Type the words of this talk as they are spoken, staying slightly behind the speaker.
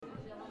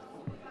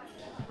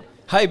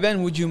Hi,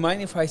 Ben. Would you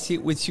mind if I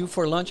sit with you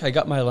for lunch? I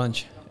got my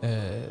lunch,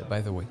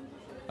 by the way.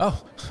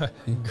 Oh,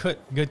 good,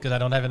 because I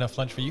don't have enough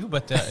lunch for you,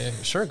 but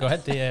sure, go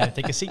ahead,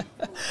 take a seat.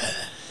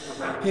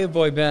 Hey,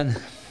 boy, Ben.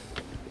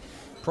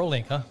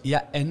 ProLink, huh?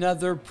 Yeah,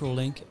 another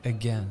ProLink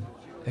again.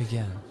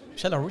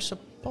 Michel, are we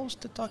supposed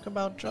to talk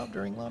about job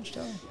during lunch,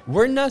 though?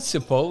 We're not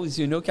supposed.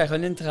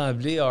 Caroline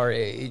Tremblay, our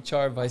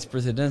HR vice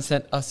president,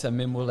 sent us a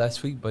memo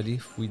last week, but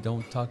if we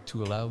don't talk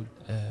too loud,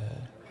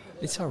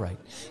 it's all right.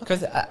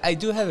 Because I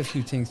do have a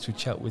few things to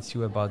chat with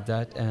you about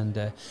that.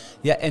 And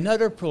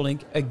another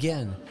ProLink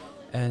again.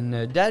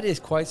 And that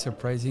is quite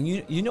surprising.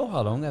 You know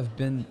how long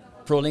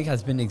ProLink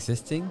has been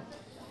existing?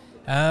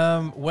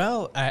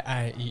 Well,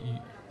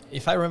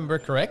 if I remember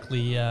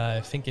correctly,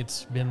 I think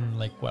it's been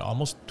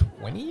almost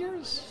 20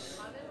 years?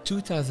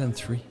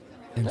 2003,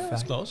 in fact.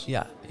 That's close.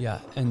 Yeah.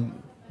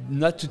 And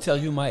not to tell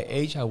you my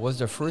age, I was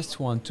the first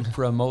one to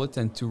promote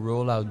and to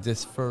roll out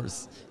this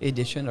first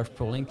edition of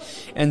ProLink.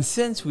 And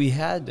since we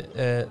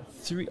had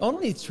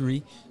only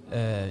three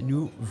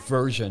new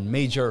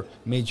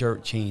major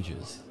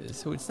changes,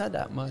 so it's not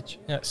that much.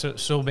 Yeah.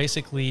 So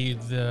basically,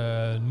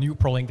 the new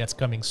ProLink that's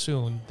coming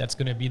soon, that's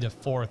going to be the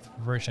fourth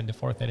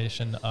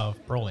edition of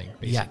ProLink.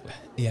 Basically. Yeah.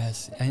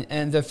 Yes.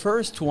 And the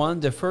first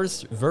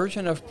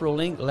version of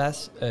ProLink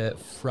lasts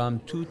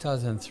from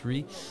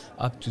 2003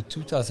 up to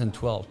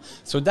 2012.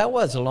 So that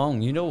was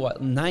long.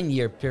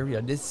 9-year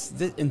period. This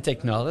in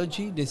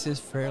technology, this is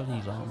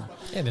fairly long.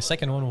 Yeah. The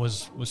second one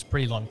was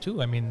pretty long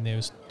too. I mean, it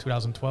was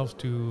 2012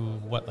 to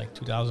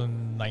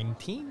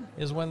 2019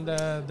 is when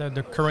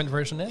the current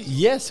version is?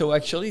 Yeah, so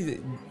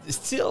actually,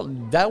 still,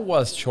 that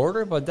was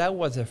shorter, but that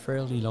was a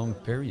fairly long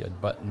period.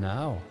 But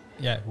now...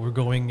 Yeah,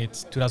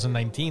 it's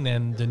 2019,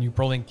 and the new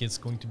ProLink is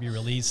going to be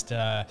released...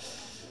 I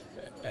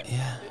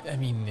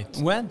mean...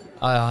 When?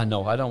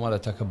 No, I don't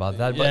want to talk about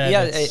that.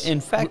 But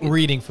in fact... We're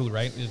eating food,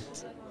 right?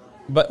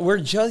 But we're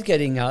just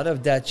getting out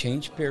of that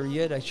change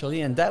period,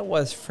 actually, and that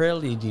was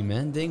fairly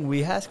demanding.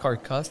 We asked our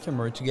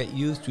customer to get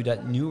used to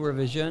that new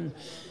revision.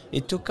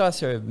 It took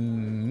us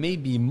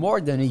maybe more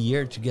than a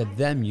year to get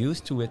them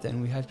used to it,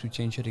 and we have to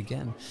change it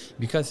again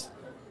because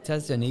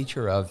that's the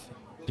nature of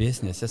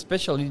business,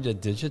 especially the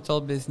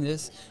digital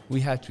business. We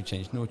have to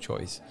change, no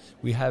choice.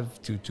 We have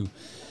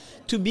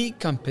to be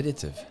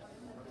competitive.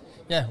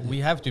 Yeah, we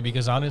have to,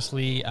 because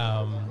honestly,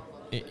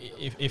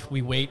 if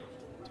we wait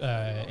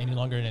any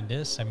longer than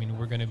this, I mean,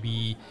 we're going to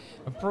be...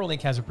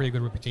 ProLink has a pretty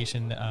good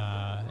reputation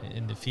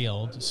in the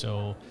field,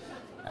 so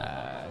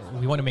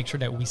we want to make sure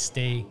that we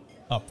stay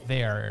up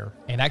there.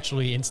 And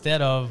actually,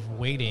 instead of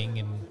waiting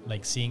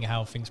and seeing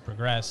how things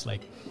progress,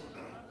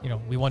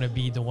 we want to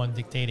be the one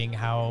dictating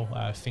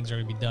how things are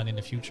going to be done in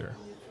the future.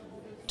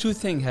 Two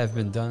things have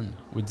been done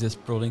with this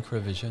ProLink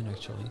revision,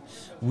 actually.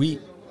 We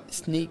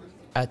sneak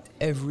at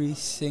every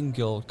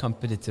single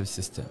competitive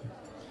system.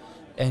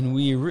 And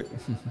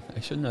I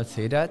should not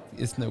say that.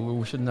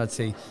 We should not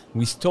say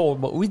we stole,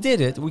 but we did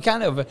it. We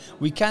kind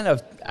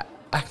of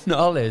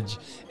acknowledge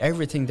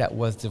everything that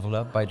was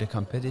developed by the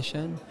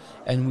competition,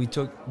 and we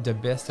took the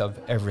best of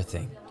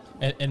everything.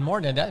 And more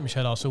than that,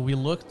 Michel, also we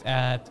looked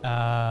at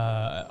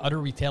other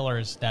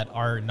retailers that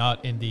are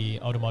not in the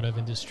automotive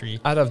industry.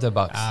 Out of the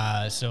box.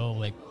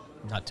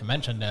 Not to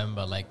mention them,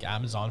 but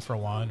Amazon for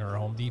one, or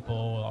Home Depot,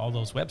 all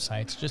those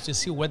websites, just to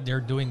see what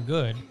they're doing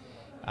good.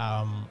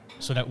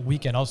 So that we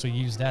can also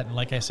use that. And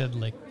like I said,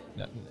 like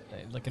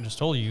I just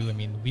told you, I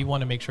mean, we want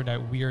to make sure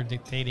that we are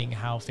dictating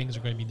how things are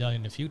going to be done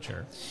in the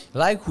future.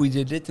 Like we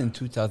did it in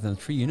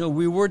 2003.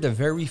 We were the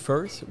very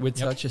first with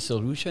such a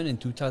solution in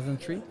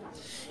 2003.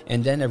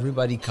 And then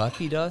everybody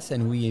copied us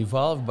and we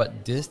evolved.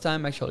 But this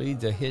time, actually,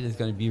 the hit is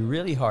going to be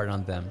really hard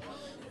on them.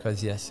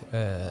 Because,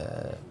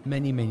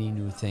 many, many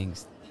new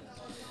things.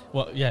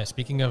 Well, yeah,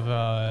 speaking of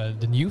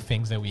the new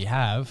things that we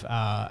have,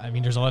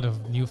 there's a lot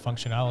of new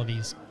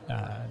functionalities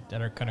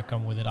that are going to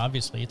come with it.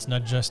 Obviously, it's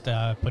not just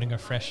putting a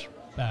fresh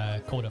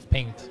coat of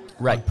paint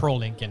on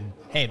ProLink and,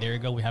 hey, there you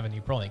go, we have a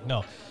new ProLink.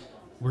 No,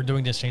 we're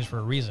doing this change for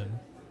a reason.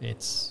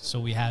 It's so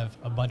we have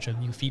a bunch of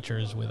new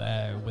features with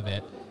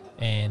it.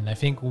 And I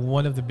think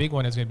one of the big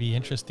ones is going to be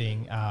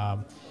interesting.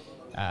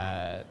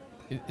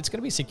 It's going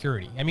to be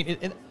security. I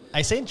mean,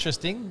 I say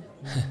interesting,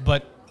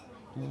 but...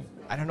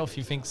 I don't know if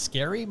you think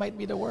scary might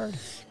be the word.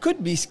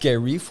 Could be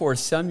scary for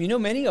some.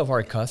 Many of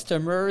our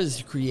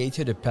customers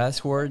created a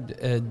password.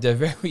 The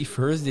very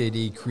first day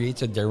they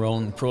created their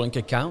own ProLink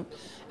account,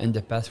 and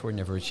the password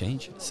never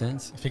changed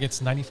since. I think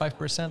it's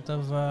 95%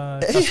 of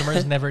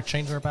customers never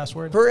change their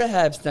password.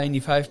 Perhaps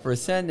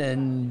 95%.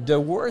 And the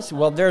worst,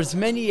 there's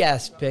many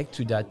aspects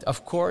to that.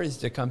 Of course,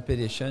 the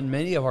competition.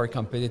 Many of our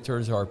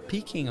competitors are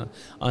peaking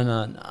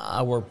on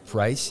our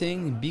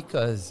pricing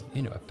because,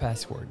 a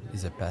password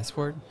is a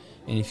password.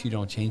 And if you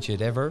don't change it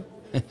ever,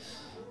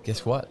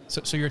 guess what?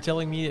 So you're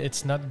telling me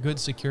it's not good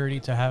security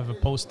to have a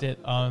post-it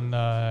on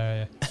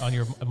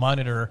your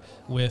monitor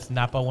with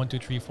NAPA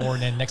 1234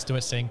 and then next to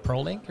it saying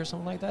ProLink or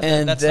something like that?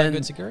 And that's then, not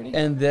good security?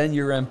 And then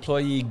your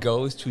employee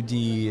goes to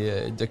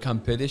the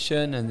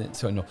competition, and then,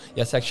 so no.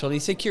 Yes, actually,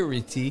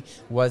 security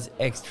was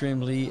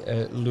extremely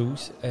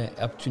loose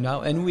up to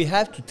now, and we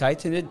have to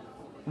tighten it.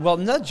 Well,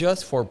 not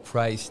just for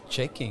price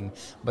checking,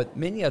 but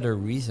many other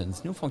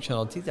reasons. New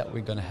functionality that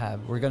we're going to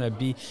have. We're going to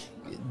be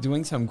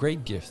doing some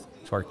great gifts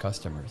to our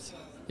customers.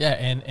 Yeah,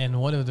 and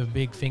one of the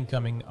big thing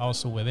coming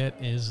also with it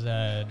is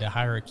the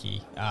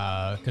hierarchy.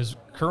 Because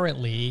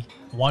currently,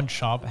 one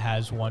shop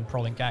has one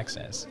ProLink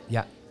access.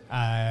 Yeah.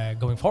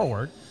 Going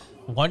forward,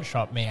 one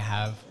shop may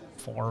have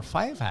 4 or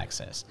 5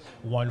 access.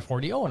 One for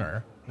the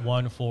owner,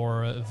 one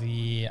for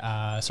the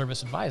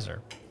service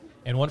advisor.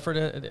 And one for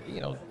the,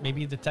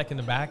 maybe the tech in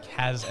the back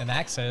has an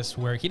access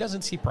where he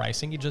doesn't see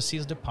pricing, he just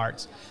sees the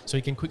parts. So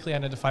he can quickly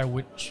identify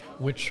which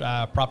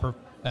proper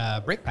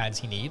brake pads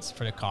he needs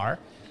for the car,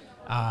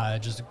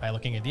 just by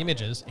looking at the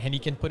images. And he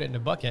can put it in a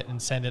bucket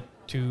and send it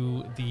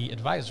to the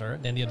advisor.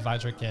 Then the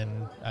advisor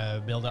can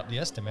build up the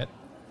estimate,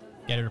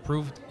 get it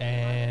approved,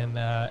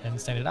 and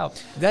send it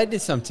out. That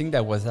is something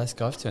that was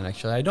asked often,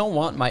 actually. I don't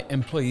want my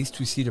employees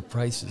to see the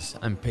prices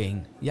I'm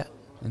paying. Yeah.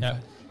 Yeah.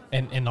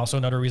 And also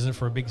another reason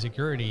for big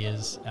security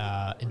is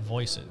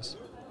invoices.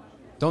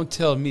 Don't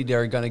tell me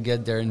they're going to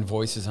get their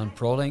invoices on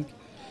ProLink.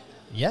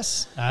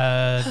 Yes.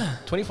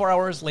 24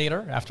 hours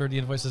later, after the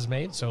invoice is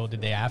made, so the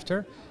day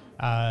after,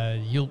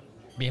 you'll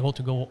be able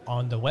to go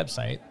on the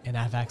website and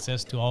have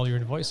access to all your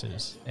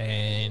invoices,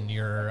 and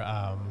your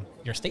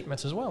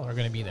statements as well are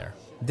going to be there.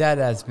 That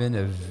has been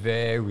a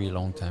very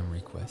long time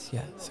request.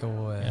 Yeah,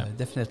 so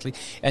definitely.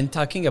 And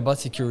talking about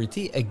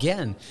security,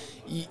 again,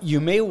 you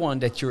may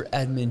want that your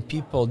admin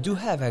people do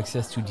have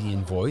access to the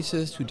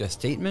invoices, to the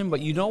statement,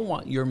 but you don't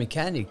want your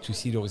mechanic to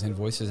see those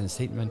invoices and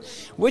statement,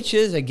 which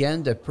is,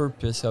 again, the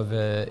purpose of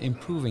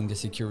improving the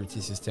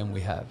security system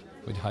we have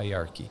with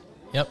hierarchy.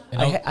 Yep.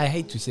 I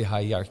hate to say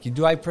hierarchy.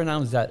 Do I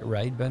pronounce that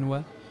right,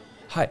 Benoît?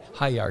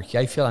 Hierarchy.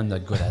 I feel I'm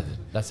not good at it.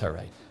 That's all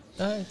right.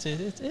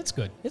 It's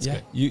good. It's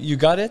good. You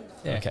got it?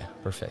 Yeah. Okay,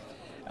 perfect.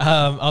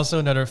 Also,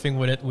 another thing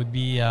with it would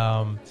be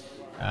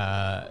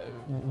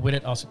with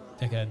it also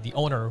the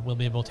owner will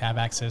be able to have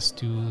access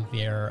to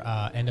their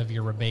end of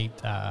year rebate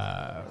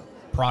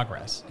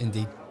progress.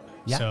 Indeed.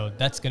 Yeah. So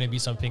that's going to be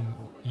something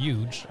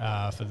huge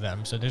for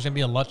them. So there's going to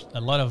be a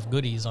lot of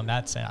goodies on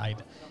that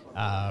side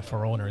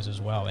for owners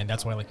as well. And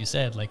that's why, like you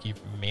said, you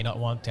may not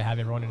want to have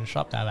everyone in the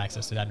shop to have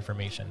access to that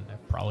information. They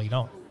probably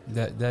don't.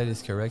 That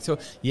is correct. So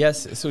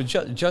yes, so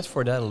just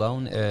for that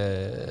alone,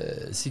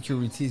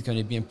 security is going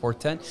to be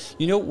important.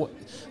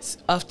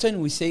 Often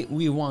we say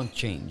we want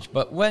change,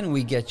 but when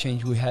we get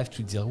change, we have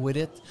to deal with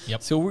it.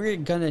 Yep. So we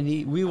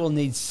will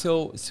need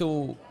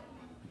so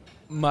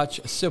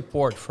much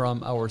support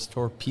from our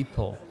store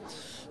people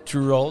to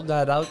roll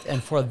that out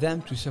and for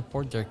them to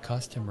support their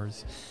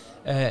customers.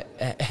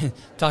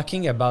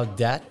 Talking about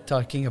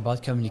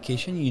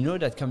communication,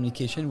 that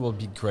communication will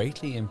be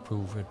greatly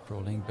improved with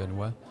ProLink,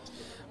 Benoît.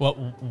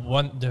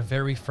 Well, the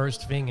very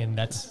first thing, and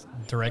that's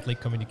directly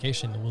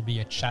communication, will be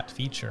a chat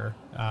feature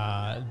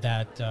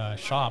that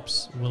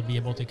shops will be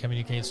able to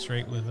communicate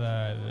straight with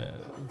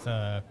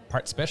the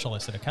part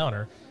specialist at the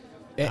counter.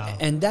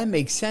 And that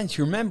makes sense.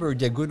 You remember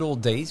the good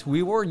old days?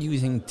 We were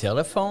using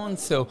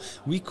telephones, so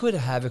we could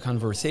have a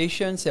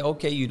conversation, say,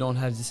 okay, you don't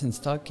have this in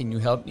stock, can you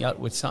help me out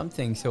with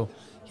something? So,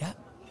 yeah.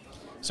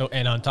 So,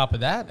 and on top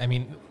of that, I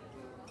mean,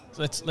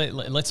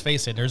 let's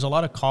face it, there's a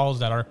lot of calls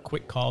that are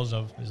quick calls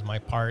of, is my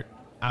part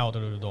out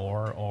of the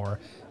door, or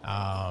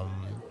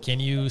can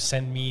you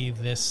send me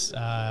this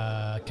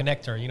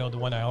connector, the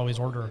one I always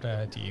order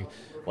to you.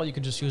 Well, you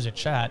can just use a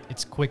chat.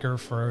 It's quicker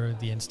for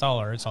the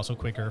installer. It's also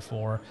quicker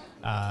for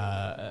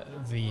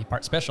the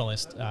part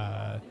specialist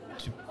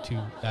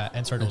to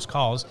answer those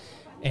calls.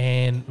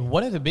 And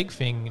one of the big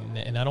thing,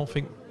 and I don't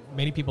think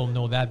many people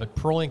know that, but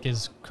ProLink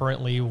is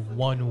currently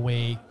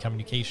one-way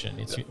communication.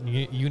 It's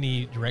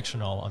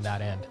unidirectional on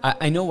that end.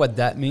 I know what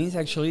that means,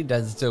 actually.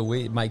 That's the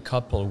way my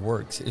couple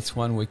works. It's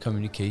one-way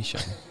communication.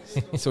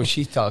 So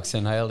she talks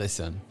and I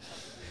listen.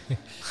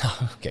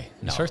 Okay.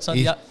 No.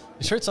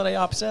 Shirts on the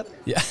opposite?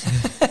 Yeah.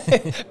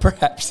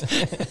 Perhaps.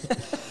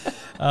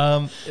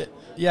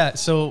 Yeah,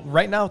 so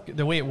right now,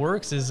 the way it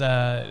works is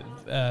the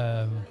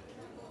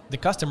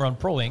customer on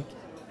ProLink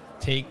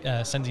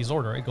sends his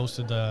order. It goes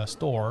to the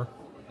store,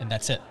 and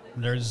that's it.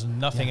 There's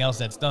nothing else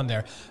that's done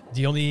there.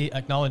 The only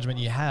acknowledgement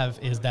you have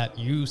is that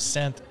you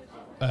sent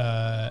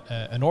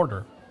an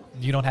order.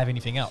 You don't have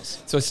anything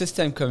else. So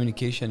system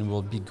communication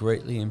will be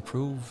greatly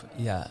improved.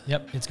 Yeah.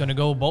 Yep. It's going to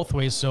go both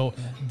ways. So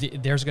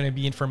there's going to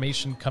be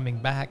information coming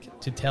back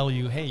to tell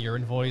you, hey, your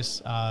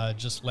invoice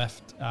just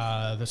left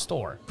the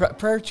store.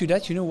 Prior to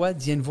that, you know what?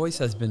 The invoice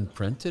has been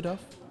printed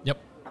off.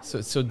 Yep.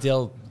 So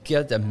they'll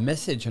get a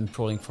message on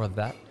ProLink for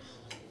that.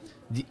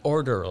 The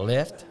order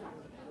left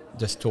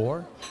the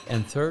store,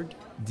 and third,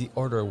 the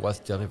order was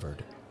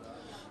delivered.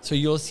 So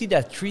you'll see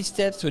that 3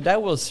 steps. So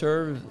that will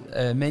serve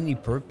many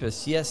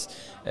purpose. Yes,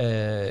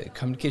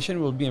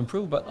 communication will be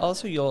improved, but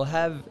also you'll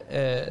have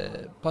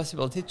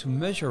possibility to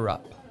measure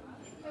up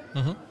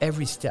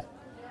every step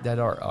that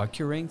are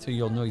occurring. So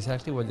you'll know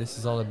exactly what this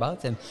is all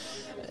about. And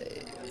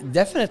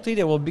definitely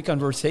there will be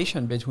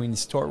conversation between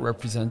store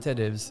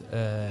representatives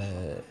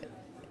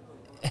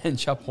and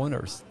shop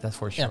owners. That's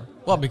for sure. Yeah.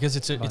 Well, because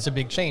it's a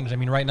big change. I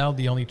mean, right now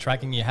the only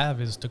tracking you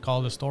have is to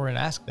call the store and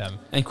ask them.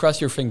 And cross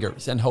your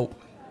fingers and hope.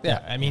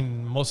 Yeah, I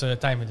mean, most of the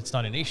time it's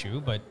not an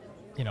issue, but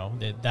you know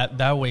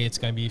that way it's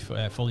going to be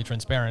fully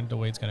transparent the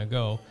way it's going to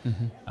go.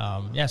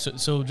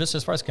 So just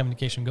as far as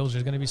communication goes,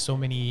 there's going to be so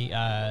many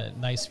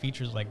nice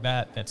features like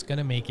that's going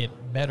to make it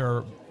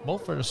better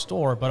both for the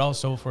store but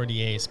also for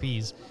the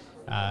ASPs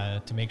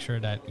to make sure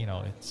that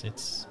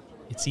it's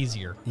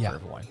easier for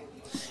everyone.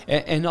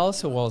 And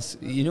also,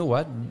 you know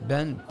what,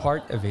 Ben,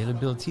 part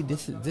availability,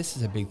 this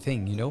is a big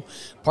thing,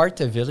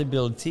 part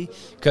availability,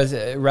 because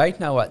right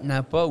now at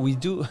NAPA, we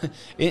do,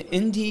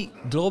 in the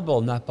global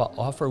NAPA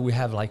offer, we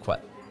have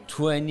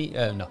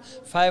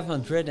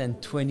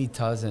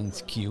 520,000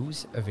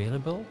 SKUs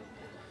available.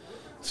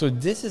 So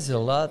this is a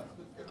lot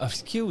of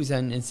SKUs,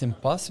 and it's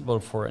impossible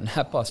for a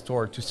NAPA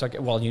store to stock.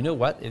 Well, you know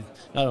what,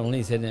 not only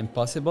is it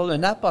impossible, a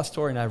NAPA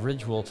store on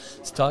average will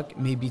stock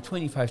maybe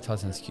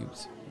 25,000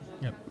 SKUs.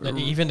 Yep.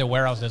 Even the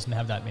warehouse doesn't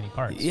have that many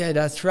parts. Yeah,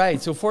 that's right.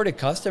 So for the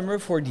customer,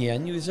 for the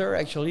end user,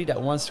 actually,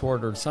 that wants to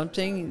order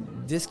something,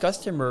 this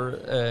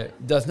customer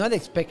does not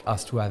expect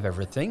us to have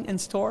everything in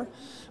store,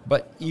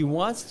 but he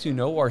wants to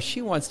know, or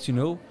she wants to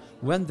know,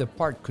 when the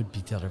part could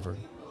be delivered.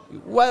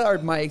 What are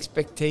my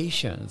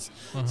expectations?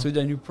 So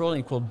the new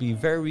ProLink will be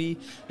very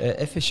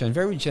efficient,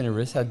 very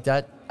generous at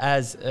that,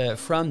 as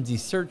from the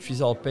search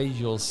result page,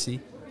 you'll see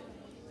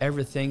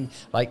everything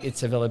like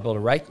it's available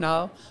right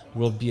now,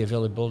 will be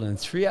available in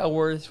 3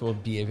 hours, will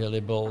be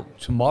available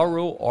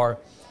tomorrow or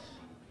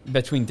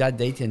between that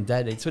date and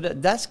that date. So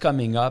that's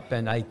coming up,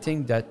 and I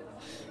think that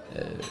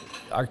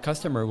our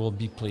customer will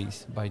be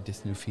pleased by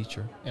this new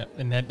feature. Yeah,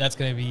 and that's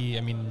going to be,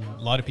 I mean,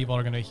 a lot of people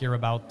are going to hear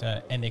about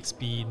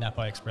NXP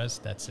Napa Express.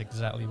 That's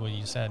exactly what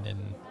you said, and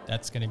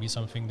that's going to be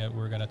something that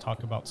we're going to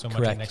talk about so much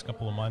in the next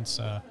couple of months.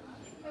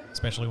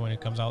 Especially when it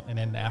comes out, and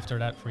then after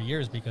that for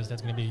years, because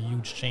that's going to be a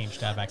huge change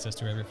to have access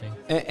to everything.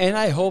 And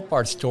I hope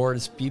our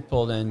stores,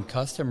 people, and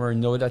customer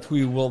know that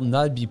we will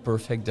not be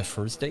perfect the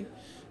first day,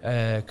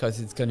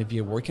 because it's going to be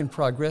a work in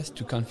progress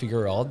to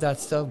configure all that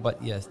stuff.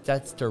 But yes,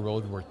 that's the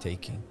road we're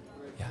taking.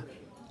 Yeah.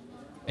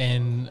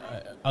 And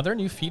other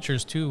new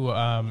features too.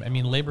 I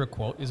mean, labor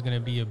quote is going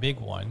to be a big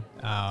one.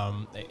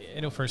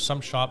 For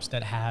some shops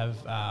that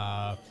have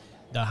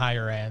the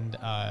higher end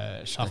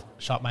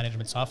shop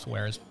management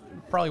softwares,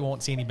 probably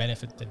won't see any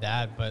benefit to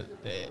that,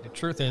 but the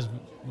truth is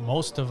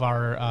most of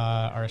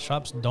our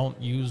shops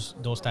don't use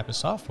those type of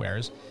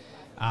softwares,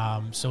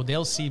 so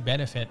they'll see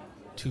benefit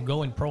to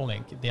go in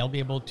ProLink. They'll be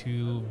able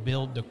to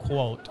build the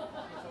quote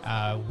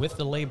with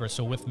the labor,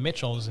 so with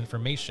Michel's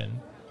information,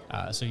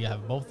 so you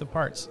have both the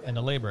parts and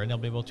the labor, and they'll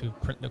be able to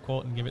print the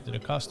quote and give it to the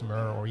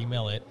customer or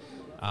email it.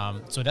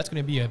 So that's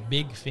going to be a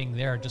big thing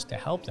there just to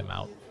help them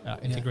out,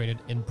 integrated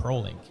in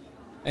ProLink.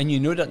 And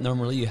you know that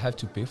normally you have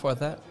to pay for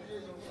that?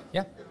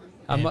 Yeah.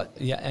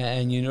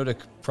 And you know the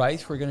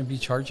price we're going to be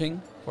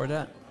charging for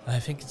that? I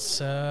think it's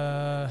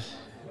 0.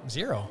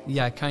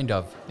 Yeah, kind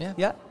of.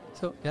 Yeah.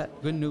 So,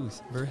 good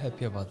news. Very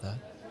happy about that.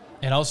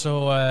 And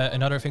also,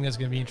 another thing that's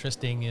going to be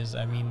interesting is,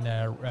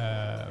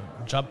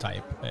 job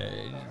type.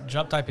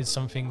 Job type is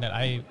something that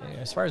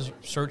as far as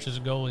searches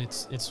go,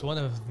 it's one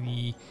of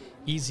the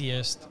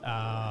easiest,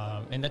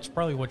 and that's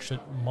probably what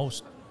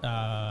most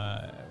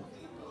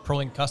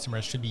ProLink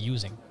customers should be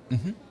using.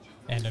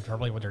 And that's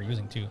probably what they're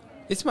using too.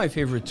 It's my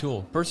favorite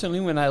tool.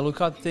 Personally, when I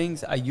look up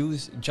things, I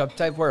use job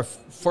type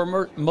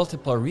for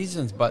multiple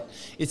reasons, but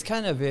it's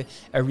kind of a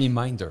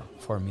reminder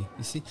for me.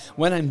 You see,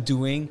 when I'm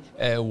doing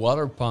a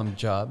water pump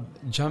job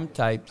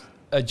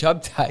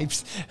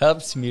types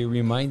helps me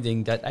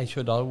reminding that I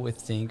should always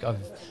think of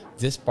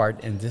this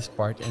part and this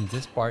part and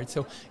this part.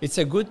 So it's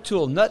a good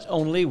tool, not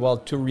only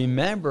to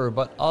remember,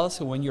 but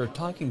also when you're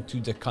talking to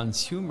the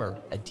consumer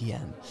at the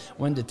end.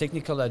 When the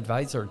technical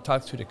advisor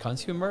talks to the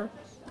consumer,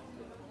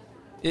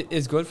 it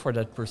is good for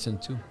that person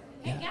too.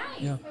 Hey guys,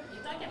 you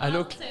talk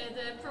about the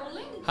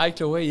ProLink? Hi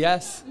Chloe,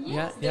 yes.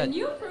 The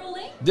new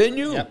ProLink? The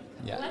new. Yep.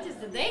 Yeah. What is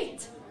the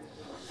date?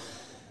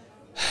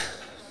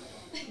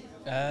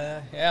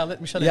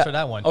 Let Michel answer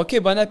that one. Okay,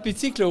 bon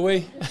appétit,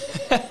 Chloe.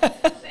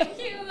 Thank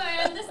you,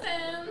 I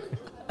understand.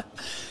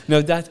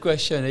 No, that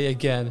question,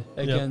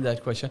 that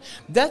question.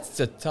 That's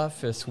the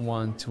toughest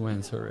one to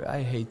answer.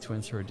 I hate to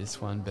answer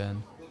this one,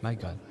 Ben. My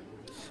God.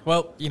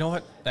 Well, you know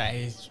what?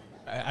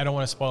 I don't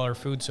want to spoil our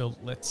food, so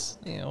let's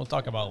we'll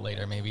talk about it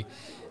later maybe.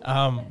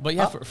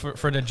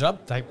 For the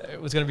job type,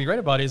 what's going to be great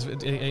about it is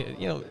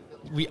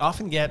we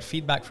often get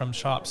feedback from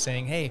shops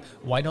saying, "Hey,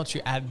 why don't you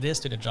add this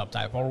to the job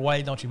type, or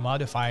why don't you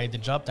modify the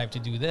job type to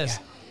do this?"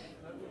 Yeah.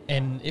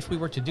 And if we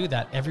were to do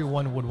that,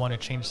 everyone would want to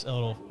change a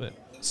little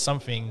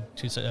something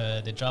to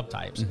the job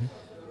types.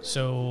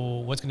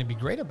 So what's going to be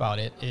great about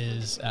it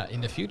is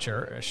in the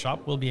future, a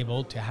shop will be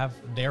able to have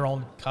their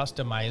own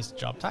customized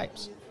job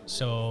types.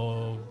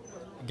 So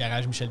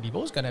Garage Michel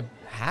Bibeau is going to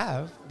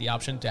have the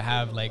option to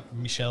have like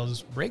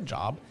Michel's brake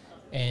job,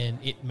 and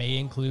it may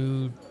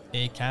include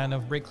a can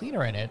of brake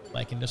cleaner in it,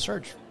 like in the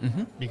search,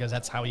 because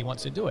that's how he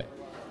wants to do it.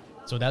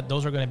 So that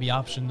those are going to be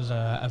options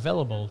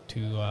available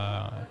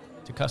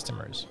to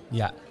customers.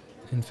 Yeah,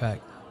 in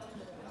fact.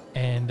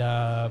 And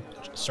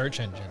search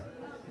engine.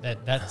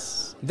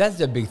 That's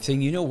the big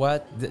thing. You know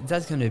what?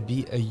 That's going to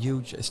be a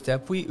huge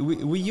step. We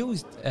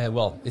used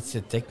it's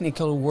a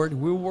technical word.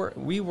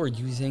 We were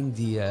using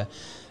the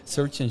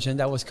search engine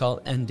that was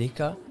called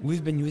Indica.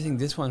 We've been using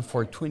this one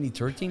for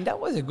 2013. That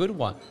was a good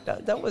one.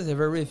 That was a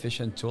very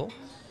efficient tool,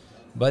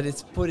 but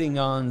it's putting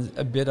on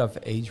a bit of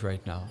age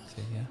right now.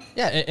 So,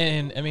 yeah.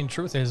 And I mean,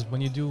 truth is, when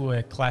you do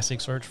a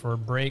classic search for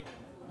brake,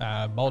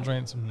 ball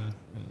joints, and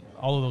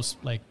all of those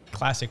like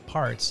classic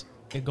parts,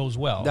 it goes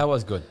well. That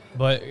was good.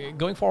 But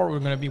going forward, we're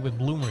going to be with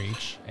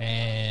Bloomreach,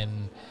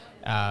 and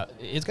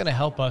it's going to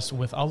help us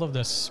with all of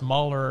the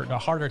smaller, the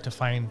harder to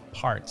find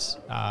parts,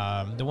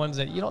 the ones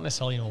that you don't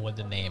necessarily know what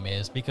the name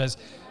is, because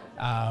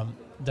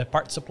the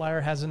part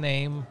supplier has a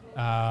name.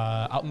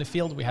 Out in the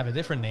field, we have a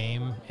different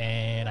name,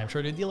 and I'm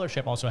sure the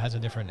dealership also has a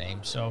different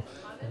name. So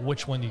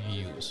which one do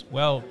you use?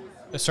 Well,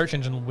 a search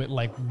engine with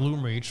like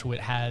Bloomreach, which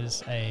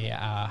has a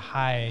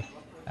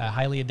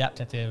highly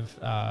adaptive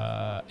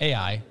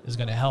AI, is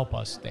going to help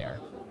us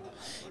there.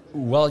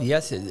 Well,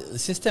 yes, the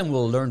system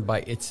will learn by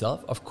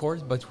itself, of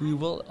course, but we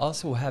will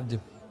also have the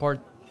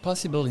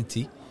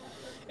possibility,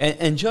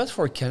 and just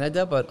for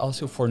Canada, but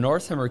also for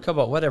North America,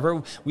 but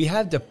whatever, we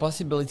have the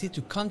possibility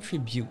to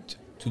contribute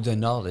to the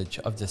knowledge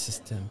of the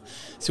system.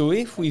 So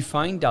if we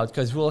find out,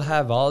 because we'll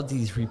have all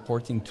these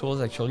reporting tools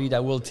actually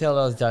that will tell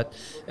us that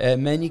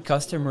many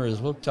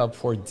customers looked up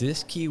for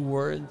this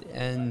keyword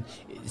and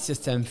the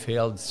system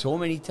failed so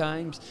many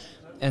times,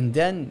 and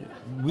then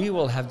we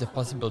will have the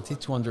possibility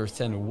to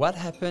understand what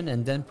happened,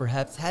 and then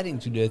perhaps adding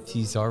to the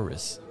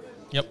thesaurus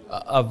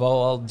of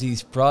all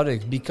these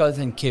products, because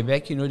in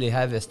Quebec, they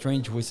have a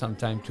strange way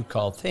sometimes to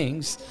call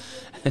things.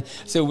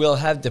 So we'll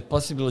have the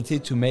possibility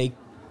to make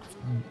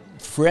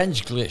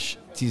French-glish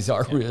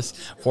thesaurus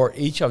for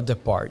each of the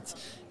parts.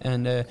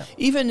 And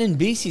even in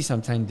BC,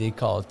 sometimes they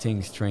call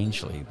things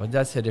strangely, but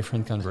that's a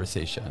different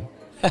conversation.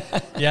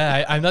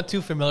 I'm not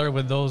too familiar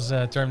with those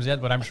terms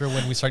yet, but I'm sure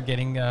when we start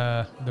getting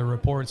the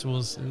reports,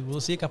 we'll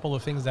see a couple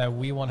of things that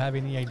we won't have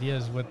any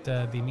ideas what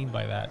they mean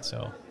by that.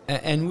 So,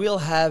 and we'll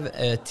have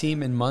a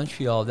team in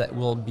Montreal that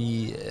will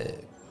be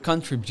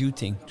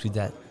contributing to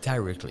that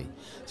directly.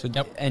 So,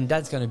 and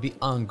that's going to be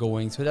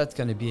ongoing. So that's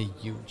going to be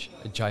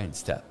a giant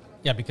step.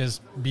 Yeah, because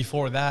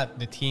before that,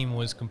 the team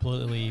was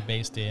completely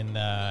based in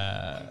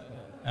the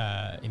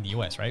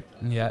US, right?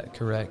 Yeah,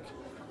 correct.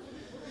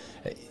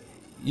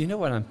 You know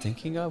what I'm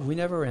thinking of? We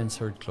never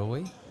answered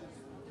Chloe.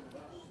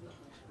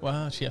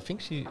 Well, I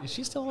think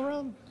she's still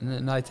around.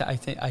 No, I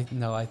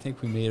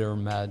think we made her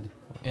mad.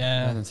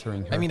 Yeah, not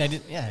answering her. I mean,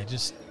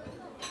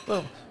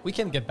 well, we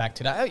can get back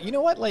to that. You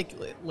know what? Like,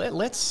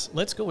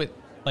 let's go with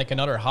like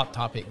another hot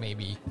topic,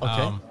 maybe.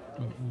 Okay.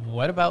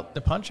 What about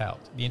the punch out,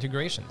 the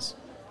integrations?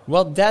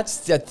 Well,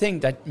 that's the thing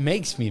that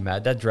makes me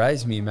mad, that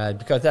drives me mad,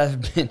 because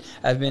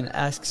I've been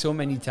asked so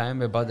many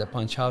times about the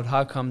punch out.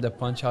 How come the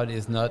punch out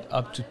is not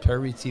up to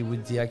parity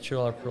with the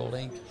actual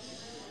ProLink?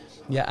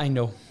 Yeah, I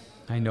know.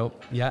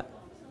 Yeah,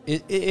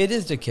 it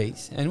is the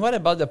case. And what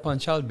about the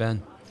punch out,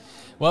 Ben?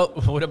 Well,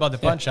 what about the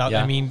punch out?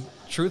 Yeah. I mean,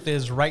 truth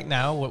is, right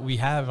now, what we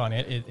have on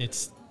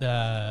it's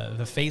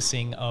the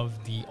facing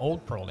of the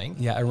old ProLink.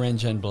 Yeah,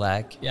 orange and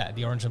black. Yeah,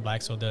 the orange and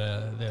black. So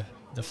the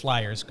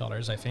Flyers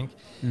colors, I think.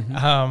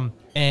 Mm-hmm.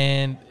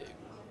 And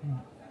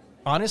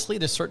honestly,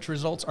 the search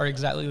results are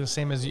exactly the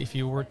same as if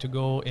you were to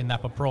go in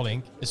NAPA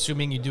PROLink,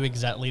 assuming you do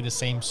exactly the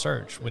same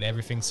search with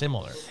everything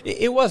similar.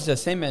 It was the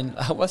same, and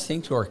I was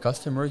saying to our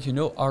customers,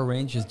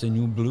 orange is the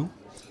new blue.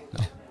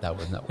 No, that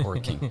was not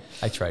working.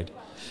 I tried.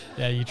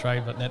 Yeah, you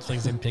tried, but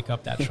Netflix didn't pick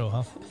up that show,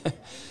 huh?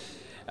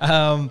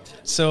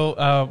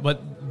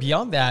 But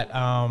beyond that,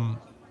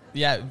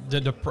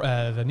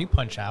 the new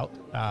punch out,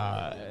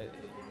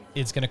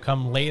 it's going to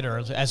come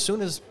later. As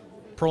soon as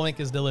ProLink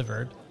is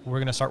delivered, we're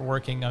going to start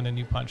working on the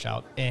new punch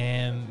out.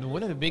 And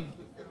one of the big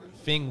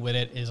thing with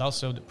it is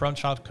also the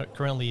punch out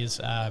currently is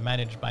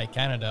managed by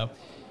Canada.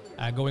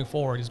 Going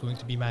forward is going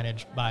to be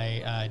managed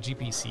by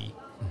GPC,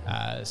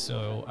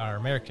 so our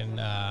American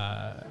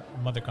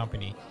mother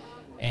company.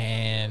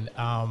 And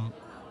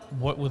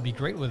what will be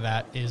great with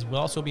that is we'll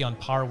also be on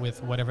par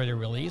with whatever they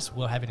release.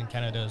 We'll have it in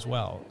Canada as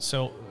well.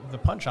 So the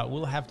punch out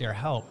will have their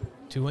help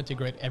to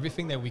integrate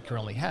everything that we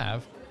currently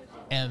have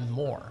and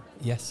more.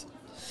 Yes.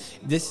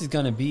 This is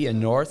going to be a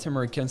North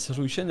American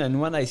solution. And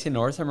when I say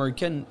North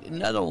American,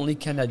 not only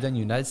Canada and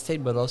United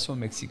States, but also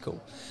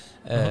Mexico.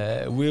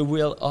 We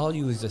will all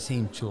use the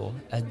same tool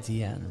at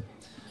the end.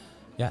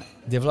 Yeah,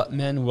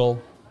 development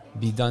will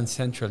be done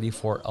centrally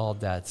for all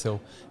that. So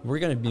we're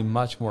going to be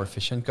much more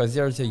efficient because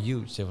there's a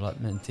huge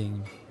development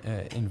team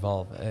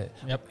involved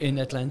in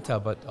Atlanta,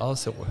 but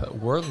also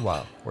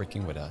worldwide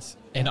working with us.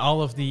 And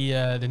all of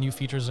the new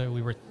features that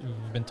we've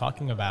been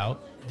talking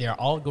about, they are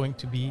all going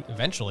to be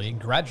eventually,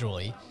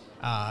 gradually,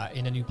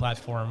 in a new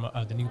platform,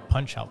 the new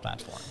Punch-Out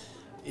platform.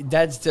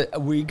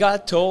 We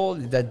got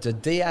told that the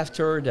day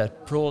after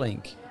that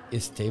ProLink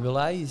is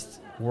stabilized,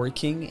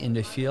 working in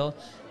the field,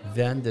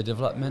 then the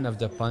development of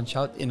the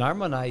Punch-Out in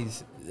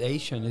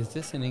harmonization. Is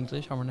this in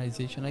English,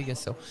 harmonization? I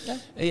guess so.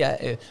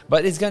 Yeah.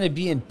 But it's going to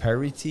be in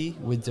parity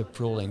with the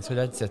ProLink. So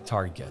that's the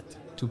target,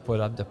 to put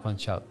up the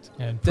Punch-Out.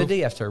 The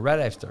day after, right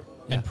after.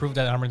 And prove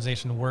that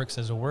harmonization works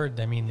as a word.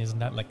 I mean, isn't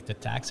that like the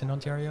tax in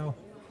Ontario?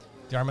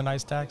 The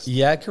harmonized tax?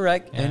 Yeah,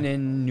 correct. Yeah. And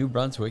in New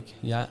Brunswick,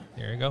 yeah.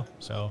 There you go.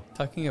 So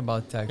talking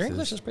about taxes. Your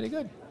English is pretty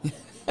good.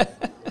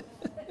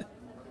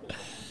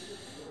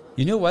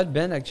 You know what,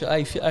 Ben?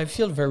 Actually, I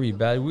feel very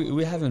bad.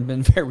 We haven't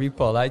been very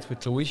polite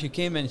with Louise. She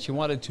came and she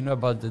wanted to know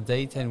about the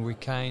date, and we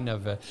kind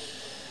of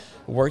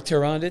worked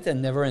around it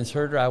and never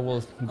answered her. I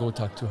will go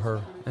talk to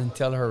her and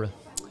tell her.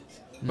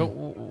 But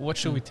what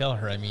should we tell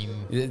her? I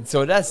mean,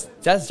 so that's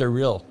the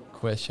real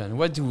question.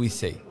 What do we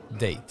say?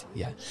 Date,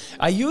 yeah.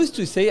 I used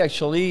to say,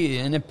 actually,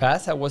 in the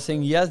past, I was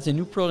saying, yes, the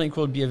new ProLink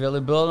will be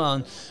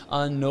available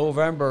on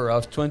November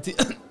of 20...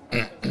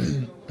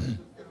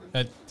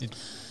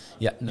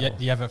 Yeah. No.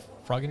 Do you have a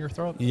frog in your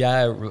throat?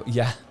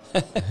 Yeah.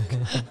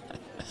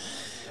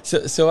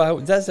 So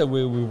that's the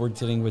way we were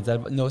dealing with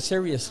that. But no,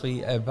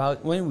 seriously,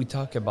 about when we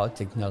talk about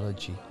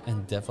technology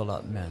and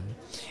development,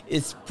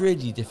 it's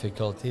pretty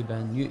difficult. Hey,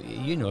 Ben,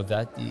 you know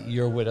that.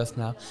 You're with us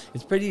now.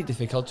 It's pretty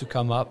difficult to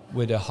come up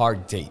with a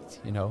hard date,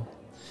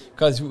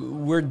 because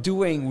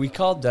we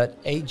call that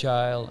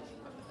agile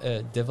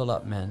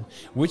development,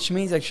 which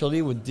means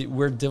actually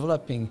we're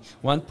developing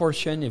one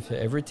portion. If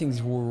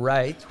everything's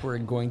right, we're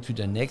going to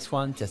the next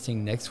one,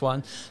 testing next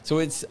one. So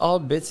it's all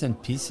bits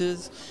and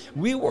pieces.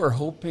 We were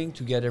hoping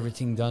to get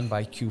everything done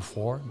by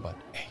Q4, but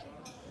hey.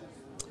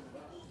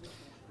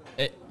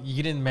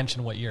 You didn't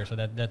mention what year, so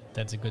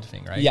that's a good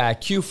thing, right? Yeah,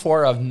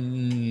 Q4 of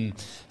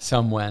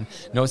someone.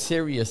 No,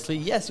 seriously,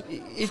 yes,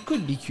 it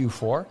could be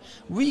Q4.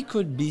 We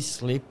could be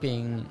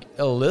slipping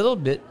a little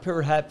bit,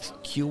 perhaps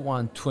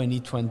Q1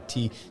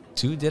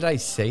 2022. Did I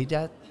say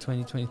that?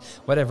 2020,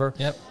 whatever.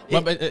 Yep.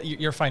 But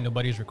you're fine.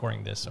 Nobody's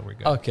recording this, so we're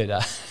good.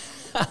 Okay.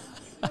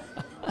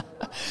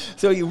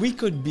 So we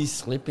could be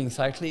slipping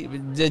slightly.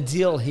 The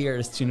deal here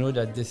is to know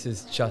that this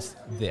is just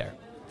there.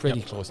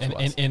 Pretty close to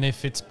us. And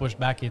if it's pushed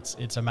back,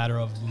 it's a matter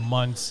of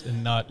months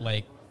and not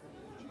like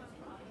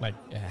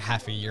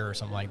half a year or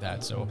something like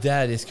that. So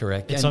that is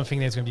correct. It's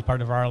something that's going to be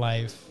part of our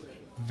life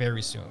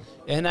very soon.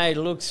 And I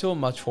look so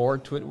much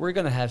forward to it. We're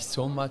going to have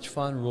so much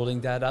fun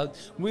rolling that out.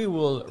 We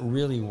will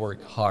really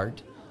work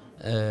hard.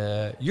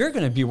 You're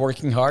going to be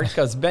working hard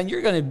because, Ben,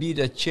 you're going to be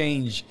the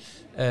change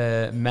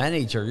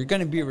manager. You're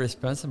going to be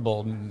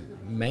responsible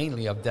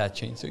mainly of that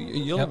change. So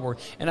you'll work,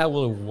 and I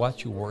will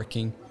watch you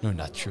working. No,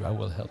 not true. I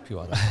will help you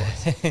out, of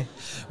course.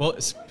 Well,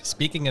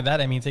 speaking of that,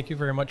 I mean, thank you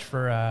very much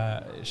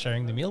for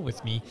sharing the meal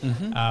with me.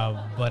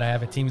 But I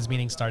have a Teams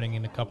meeting starting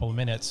in a couple of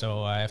minutes,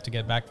 so I have to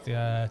get back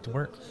to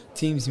work.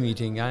 Teams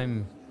meeting.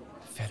 I'm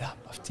fed up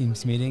of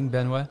Teams meeting,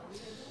 Benoît.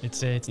 It's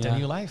the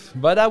new life.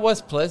 But I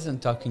was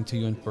pleasant talking to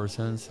you in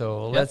person.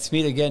 So let's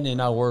meet again in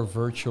our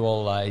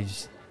virtual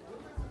lives.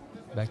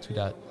 Back to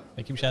that.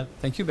 Thank you, Michel.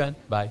 Thank you, Ben.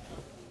 Bye.